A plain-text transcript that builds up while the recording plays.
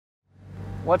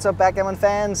What's up, Backgammon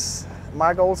fans?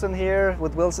 Marc here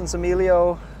with Wilson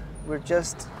Emilio. We're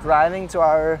just driving to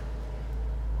our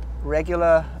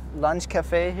regular lunch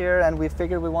cafe here, and we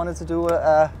figured we wanted to do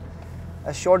a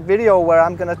short video where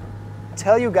I'm gonna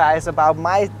tell you guys about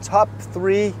my top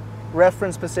 3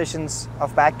 reference positions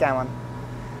of backgammon.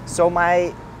 So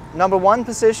my number 1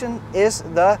 position is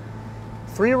the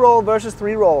 3-roll versus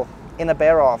 3-roll in a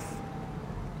bear-off.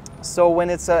 So when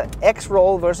it's a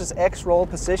X-roll versus X-roll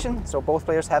position, so both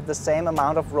players have the same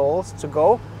amount of rolls to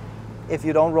go if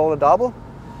you don't roll a double,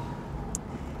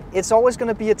 it's always going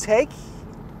to be a take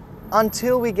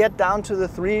until we get down to the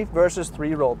 3 versus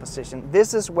 3-roll position.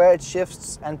 This is where it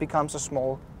shifts and becomes a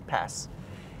small pass.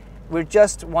 We're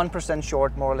just 1%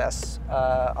 short, more or less,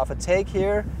 of a take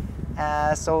here.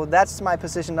 So that's my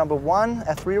position number 1.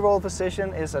 A 3-roll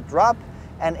position is a drop,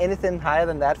 and anything higher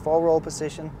than that, 4-roll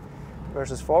position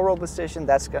versus 4-roll position,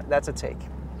 that's a take.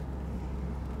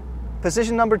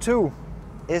 Position number 2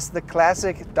 is the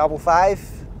classic double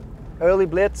 5, early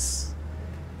blitz.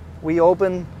 We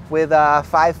open with a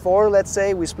 5-4, let's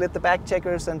say. We split the back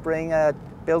checkers and bring a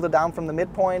builder down from the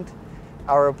midpoint.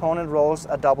 Our opponent rolls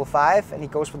a double 5 and he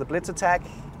goes for the blitz attack,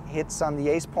 hits on the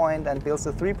ace point and builds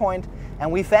the 3-point, and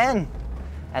we fan.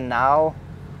 And now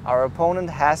our opponent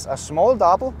has a small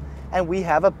double and we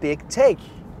have a big take.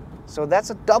 So that's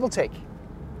a double take.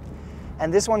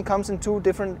 And this one comes in 3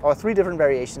 different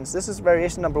variations. This is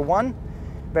variation number 1.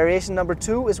 Variation number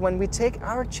 2 is when we take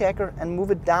our checker and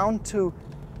move it down to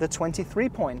the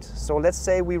 23-point. So let's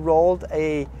say we rolled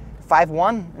a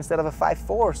 5-1 instead of a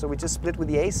 5-4. So we just split with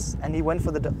the ace and he went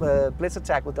for the blitz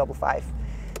attack with double 5.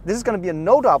 This is going to be a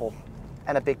no double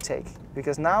and a big take,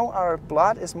 because now our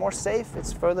blot is more safe.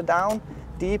 It's further down,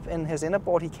 deep in his inner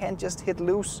board. He can't just hit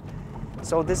loose.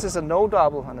 So this is a no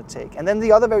double on a take. And then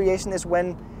the other variation is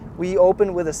when we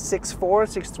open with a 6-4,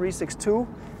 6-3, 6-2.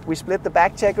 We split the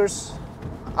back checkers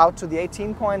out to the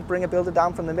 18-point, bring a builder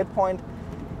down from the midpoint.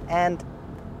 And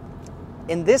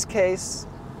in this case,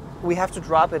 we have to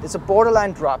drop it. It's a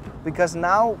borderline drop, because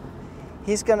now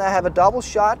he's gonna have a double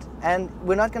shot and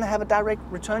we're not gonna have a direct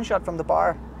return shot from the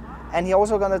bar. And he's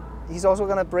also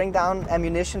gonna bring down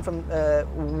ammunition from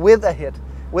with a hit,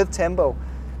 with tempo.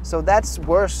 So that's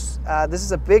worse. This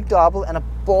is a big double and a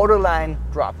borderline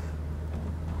drop.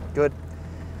 Good.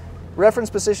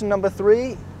 Reference position number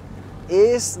 3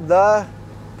 is the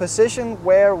position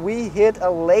where we hit a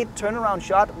late turnaround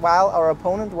shot while our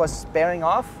opponent was bearing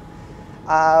off.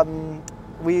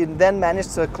 We then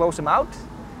managed to close him out.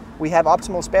 We have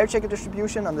optimal spare checker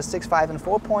distribution on the 6, 5, and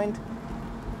 4-point.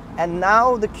 And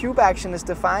now the cube action is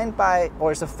defined by,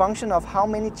 or is a function of how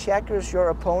many checkers your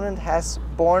opponent has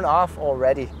borne off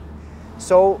already.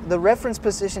 So the reference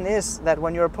position is that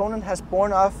when your opponent has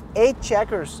borne off 8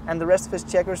 checkers and the rest of his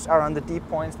checkers are on the deep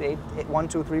points, the 1,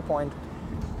 2, 3-point,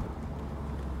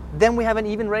 then we have an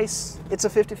even race. It's a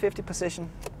 50-50 position.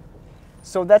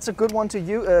 So that's a good one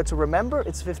to remember.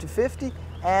 It's 50-50.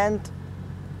 And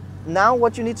now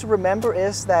what you need to remember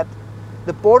is that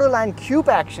the borderline cube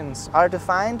actions are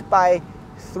defined by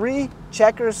 3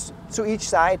 checkers to each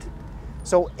side.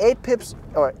 So 8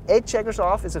 checkers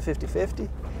off is a 50-50.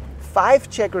 5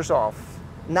 checkers off,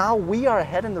 now we are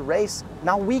ahead in the race.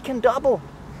 Now we can double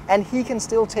and he can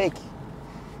still take.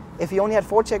 If he only had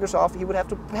 4 checkers off, he would have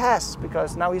to pass,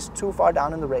 because now he's too far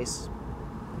down in the race.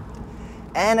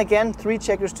 And again, 3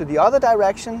 checkers to the other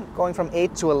direction, going from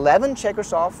 8 to 11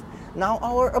 checkers off. Now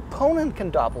our opponent can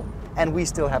double and we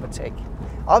still have a take.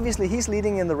 Obviously he's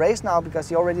leading in the race now because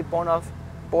he already borne off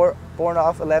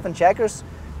 11 checkers.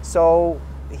 So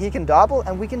he can double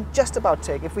and we can just about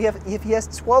take. If he has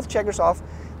 12 checkers off,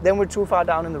 then we're too far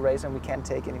down in the race and we can't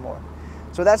take anymore.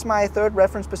 So that's my 3rd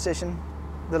reference position.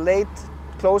 The late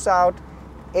closeout,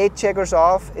 8 checkers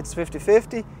off, it's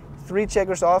 50-50. 3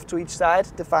 checkers off to each side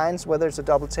defines whether it's a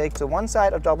double take to one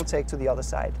side or double take to the other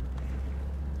side.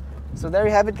 So there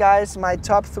you have it, guys, my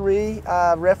top 3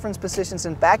 reference positions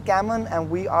in backgammon, and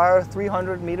we are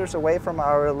 300 meters away from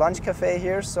our lunch cafe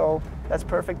here, so that's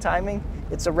perfect timing.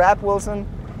 It's a wrap, Wilson.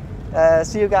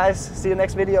 See you guys, see you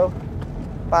next video.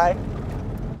 Bye.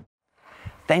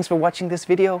 Thanks for watching this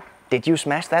video. Did you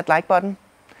smash that like button?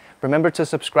 Remember to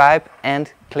subscribe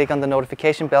and click on the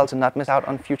notification bell to not miss out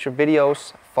on future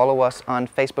videos. Follow us on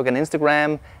Facebook and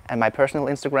Instagram, and my personal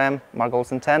Instagram,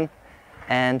 Marc10.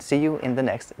 And see you in the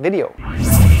next video.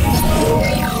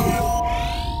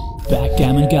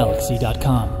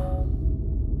 BackgammonGalaxy.com